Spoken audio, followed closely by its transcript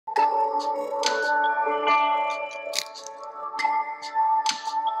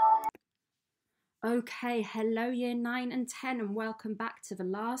Okay, hello year 9 and 10 and welcome back to the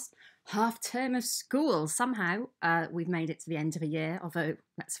last half term of school. Somehow we've made it to the end of a year, although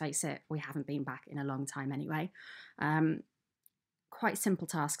let's face it, we haven't been back in a long time anyway. Quite simple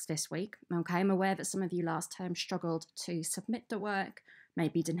tasks this week. Okay, I'm aware that some of you last term struggled to submit the work,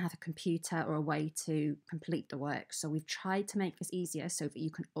 maybe didn't have a computer or a way to complete the work. So we've tried to make this easier so that you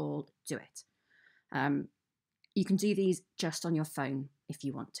can all do it. You can do these just on your phone if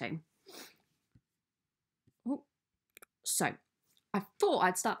you want to. So, I thought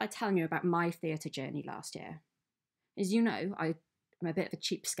I'd start by telling you about my theatre journey last year. As you know, I'm a bit of a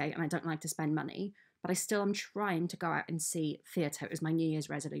cheapskate and I don't like to spend money, but I still am trying to go out and see theatre as my New Year's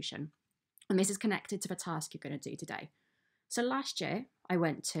resolution. And this is connected to the task you're going to do today. So last year, I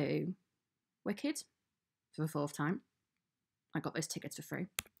went to Wicked for the 4th time. I got those tickets for free.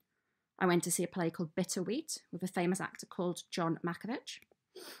 I went to see a play called Bitterwheat with a famous actor called John Malkovich.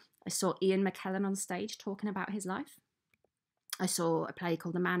 I saw Ian McKellen on stage talking about his life. I saw a play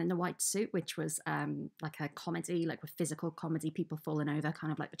called The Man in the White Suit, which was like a comedy, like with physical comedy, people falling over,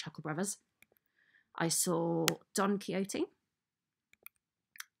 kind of like the Chuckle Brothers. I saw Don Quixote.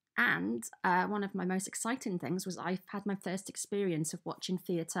 And one of my most exciting things was I had my first experience of watching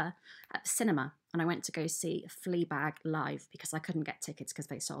theatre at the cinema. And I went to go see Fleabag live because I couldn't get tickets because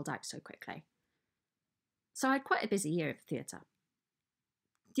they sold out so quickly. So I had quite a busy year at the theatre.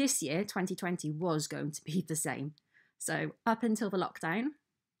 This year, 2020, was going to be the same. So up until the lockdown,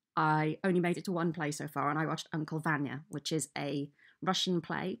 I only made it to one play so far, and I watched Uncle Vanya, which is a Russian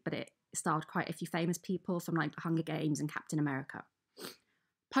play, but it starred quite a few famous people from like The Hunger Games and Captain America.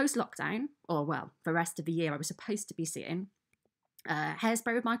 Post-lockdown, or well, the rest of the year, I was supposed to be seeing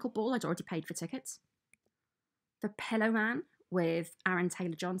Hairspray with Michael Ball. I'd already paid for tickets. The Pillow Man with Aaron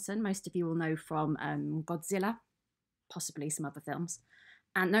Taylor-Johnson. Most of you will know from Godzilla, possibly some other films.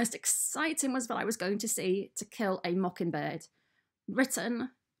 And most exciting was that I was going to see To Kill a Mockingbird,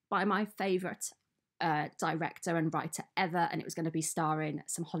 written by my favourite director and writer ever, and it was going to be starring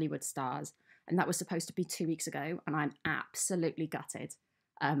some Hollywood stars. And that was supposed to be 2 weeks ago, and I'm absolutely gutted.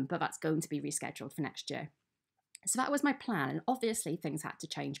 But that's going to be rescheduled for next year. So that was my plan, and obviously things had to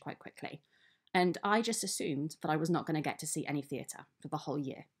change quite quickly. And I just assumed that I was not going to get to see any theatre for the whole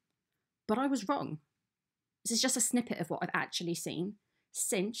year. But I was wrong. This is just a snippet of what I've actually seen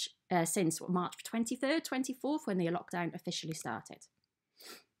since March 23rd, 24th, when the lockdown officially started.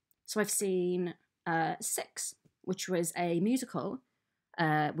 So I've seen Six, which was a musical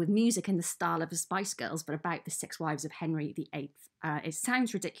with music in the style of the Spice Girls, but about the 6 wives of Henry VIII. It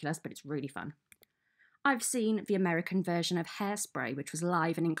sounds ridiculous, but it's really fun. I've seen the American version of Hairspray, which was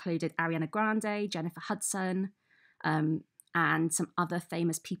live and included Ariana Grande, Jennifer Hudson, and some other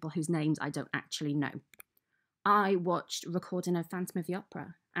famous people whose names I don't actually know. I watched a recording of Phantom of the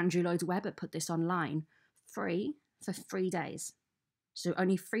Opera. Andrew Lloyd Webber put this online free for 3 days. So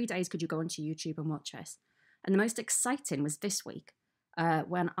only 3 days could you go onto YouTube and watch this. And the most exciting was this week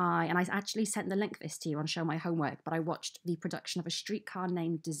when I actually sent the link this to you on Show My Homework, but I watched the production of A Streetcar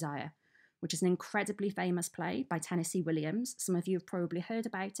Named Desire, which is an incredibly famous play by Tennessee Williams. Some of you have probably heard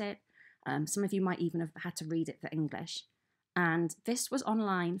about it. Some of you might even have had to read it for English. And this was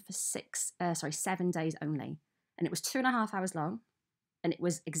online for 7 days only. And it was 2.5 hours long, and it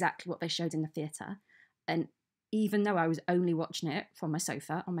was exactly what they showed in the theatre. And even though I was only watching it from my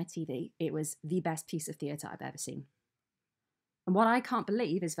sofa on my TV, it was the best piece of theatre I've ever seen. And what I can't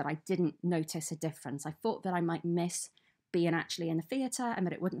believe is that I didn't notice a difference. I thought that I might miss being actually in the theatre and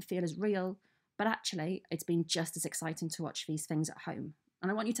that it wouldn't feel as real, but actually it's been just as exciting to watch these things at home. And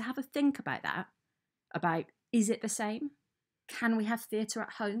I want you to have a think about that, about is it the same? Can we have theatre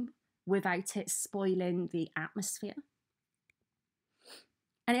at home without it spoiling the atmosphere?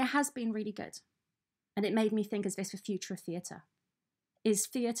 And it has been really good. And it made me think, is this the future of theatre? Is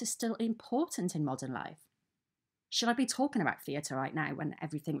theatre still important in modern life? Should I be talking about theatre right now when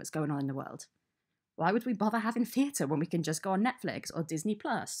everything that's going on in the world? Why would we bother having theatre when we can just go on Netflix or Disney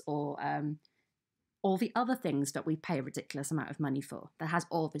Plus or all the other things that we pay a ridiculous amount of money for that has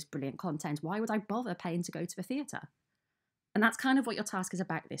all this brilliant content? Why would I bother paying to go to the theatre? And that's kind of what your task is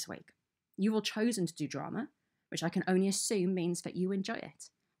about this week. You've all chosen to do drama, which I can only assume means that you enjoy it.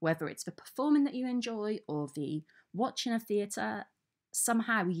 Whether it's the performing that you enjoy or the watching of theatre,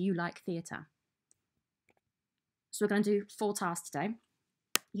 somehow you like theatre. So we're going to do 4 tasks today.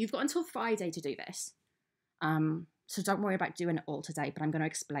 You've got until Friday to do this. So don't worry about doing it all today, but I'm going to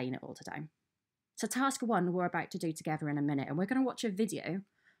explain it all today. So task 1 we're about to do together in a minute, and we're going to watch a video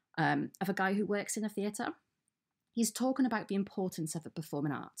of a guy who works in a theatre. He's talking about the importance of the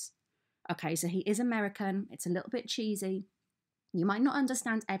performing arts. Okay, so he is American. It's a little bit cheesy. You might not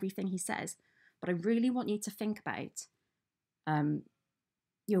understand everything he says, but I really want you to think about, um,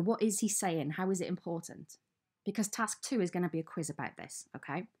 what is he saying? How is it important? Because task 2 is going to be a quiz about this,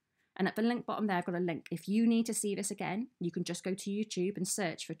 okay? And at the link bottom there, I've got a link. If you need to see this again, you can just go to YouTube and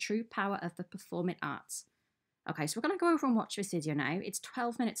search for True Power of the Performing Arts. Okay, so we're going to go over and watch this video now. It's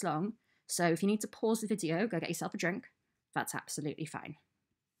 12 minutes long, so if you need to pause the video, go get yourself a drink. That's absolutely fine.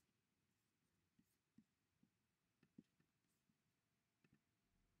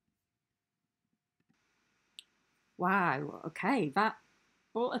 Wow, okay, that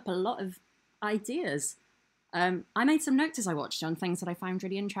brought up a lot of ideas. I made some notes as I watched on things that I found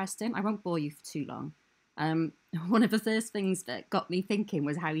really interesting. I won't bore you for too long. One of the first things that got me thinking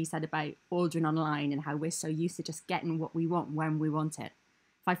was how he said about ordering online and how we're so used to just getting what we want when we want it.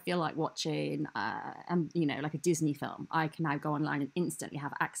 If I feel like watching, like a Disney film, I can now go online and instantly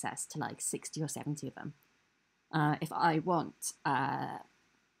have access to like 60 or 70 of them. If I want,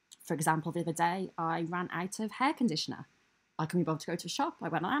 for example, the other day, I ran out of hair conditioner. I couldn't be bothered to go to a shop. I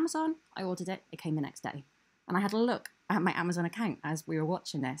went on Amazon, I ordered it, it came the next day. And I had a look at my Amazon account as we were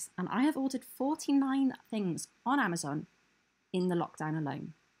watching this, and I have ordered 49 things on Amazon in the lockdown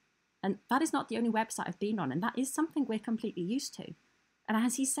alone. And that is not the only website I've been on, and that is something we're completely used to. And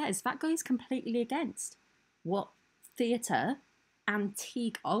as he says, that goes completely against what theatre,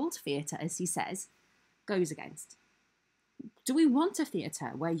 antique old theatre, as he says, goes against. Do we want a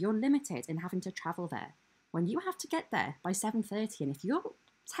theatre where you're limited in having to travel there, when you have to get there by 7:30, and if you're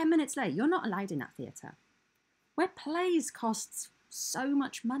 10 minutes late, you're not allowed in that theatre? Where plays costs so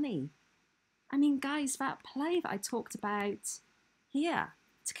much money. I mean, guys, that play that I talked about here,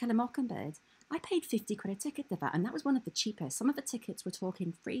 To Kill a Mockingbird, I paid 50 quid a ticket for that, and that was one of the cheapest. Some of the tickets were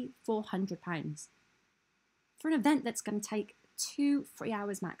talking £300-400 for an event that's going to take 2-3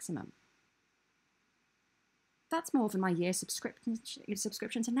 hours maximum. That's more than my year's subscription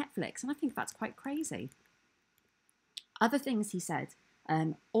to Netflix, and I think that's quite crazy. Other things he said,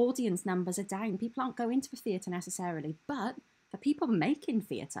 audience numbers are down. People aren't going to the theatre necessarily, but the people making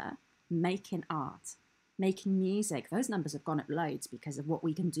theatre, making art, making music, those numbers have gone up loads because of what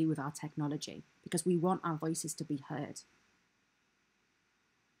we can do with our technology, because we want our voices to be heard.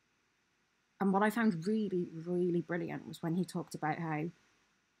 And what I found really, really brilliant was when he talked about how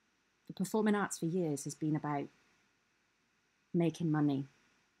the performing arts for years has been about making money,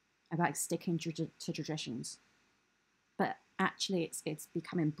 about sticking to traditions. But actually, it's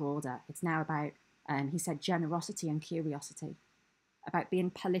becoming broader. It's now about, he said, generosity and curiosity, about being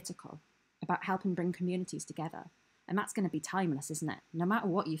political, about helping bring communities together. And that's going to be timeless, isn't it? No matter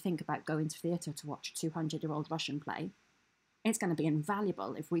what you think about going to theatre to watch a 200-year-old Russian play, it's going to be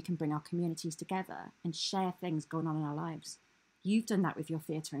invaluable if we can bring our communities together and share things going on in our lives. You've done that with your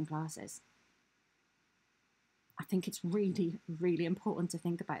theatre classes. I think it's really, really important to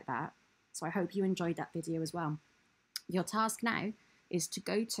think about that. So I hope you enjoyed that video as well. Your task now is to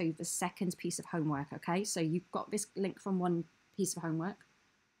go to the second piece of homework, okay? So you've got this link from one piece of homework.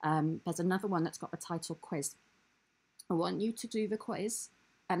 There's another one that's got the title quiz. I want you to do the quiz,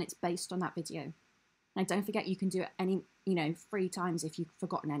 and it's based on that video. Now, don't forget you can do it any, 3 times if you've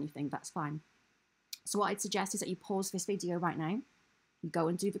forgotten anything, that's fine. So what I'd suggest is that you pause this video right now, you go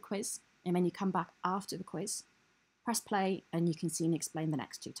and do the quiz, and then you come back after the quiz, press play, and you can see me explain the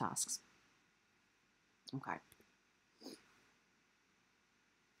next 2 tasks. Okay.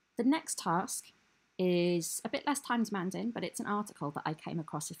 The next task is a bit less time demanding, but it's an article that I came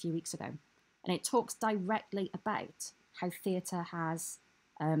across a few weeks ago. And it talks directly about how theatre has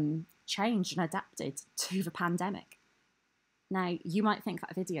changed and adapted to the pandemic. Now, you might think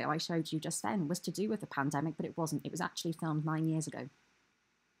that video I showed you just then was to do with the pandemic, but it wasn't. It was actually filmed 9 years ago.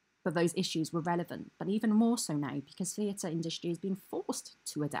 But those issues were relevant, but even more so now because theatre industry has been forced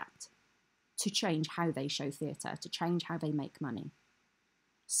to adapt, to change how they show theatre, to change how they make money.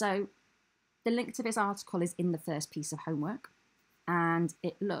 So the link to this article is in the first piece of homework, and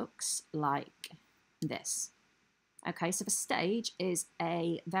it looks like this. Okay, so The Stage is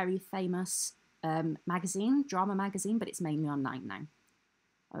a very famous magazine, drama magazine, but it's mainly online now.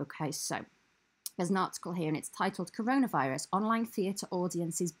 Okay, so there's an article here and it's titled Coronavirus, Online Theatre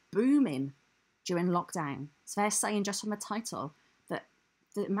Audiences Booming During Lockdown. So they're saying just from the title that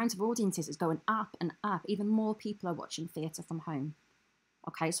the amount of audiences is going up and up. Even more people are watching theatre from home.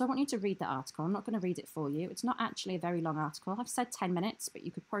 Okay, so I want you to read the article. I'm not going to read it for you. It's not actually a very long article. I've said 10 minutes, but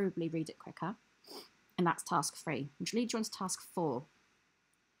you could probably read it quicker. And that's task 3, which leads you on to task 4.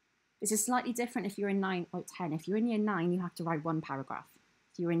 This is slightly different if you're in 9 or 10. If you're in year 9, you have to write 1 paragraph.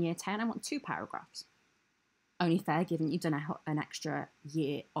 If you're in year 10, I want 2 paragraphs. Only fair, given you've done an extra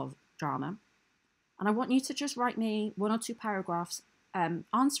year of drama. And I want you to just write me 1 or 2 paragraphs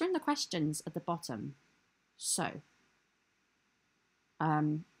answering the questions at the bottom. So,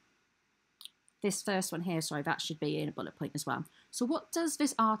 this first one here, sorry, that should be in a bullet point as well. So what does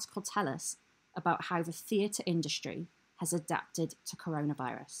this article tell us about how the theatre industry has adapted to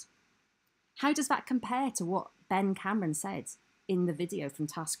coronavirus? How does that compare to what Ben Cameron said in the video from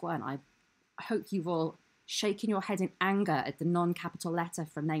Task One? I hope you've all shaken your head in anger at the non-capital letter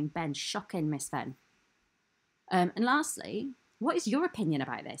from name Ben. Shocking, Miss Ben. And lastly, what is your opinion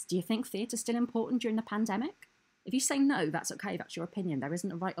about this? Do you think theatre's still important during the pandemic? If you say no, that's okay, that's your opinion. There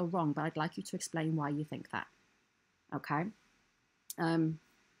isn't a right or wrong, but I'd like you to explain why you think that. Okay? And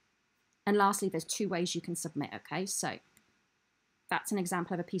lastly, there's 2 ways you can submit, okay? So that's an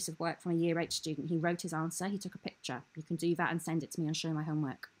example of a piece of work from a Year 8 student. He wrote his answer, he took a picture. You can do that and send it to me and show my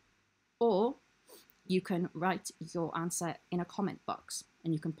homework. Or you can write your answer in a comment box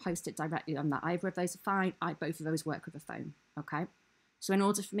and you can post it directly on that. Either of those are fine. Both of those work with a phone, okay? So in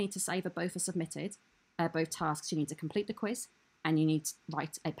order for me to say that both are submitted, both tasks, you need to complete the quiz and you need to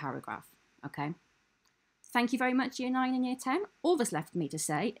write a paragraph, okay? Thank you very much, Year 9 and Year 10. All that's left for me to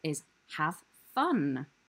say is have fun.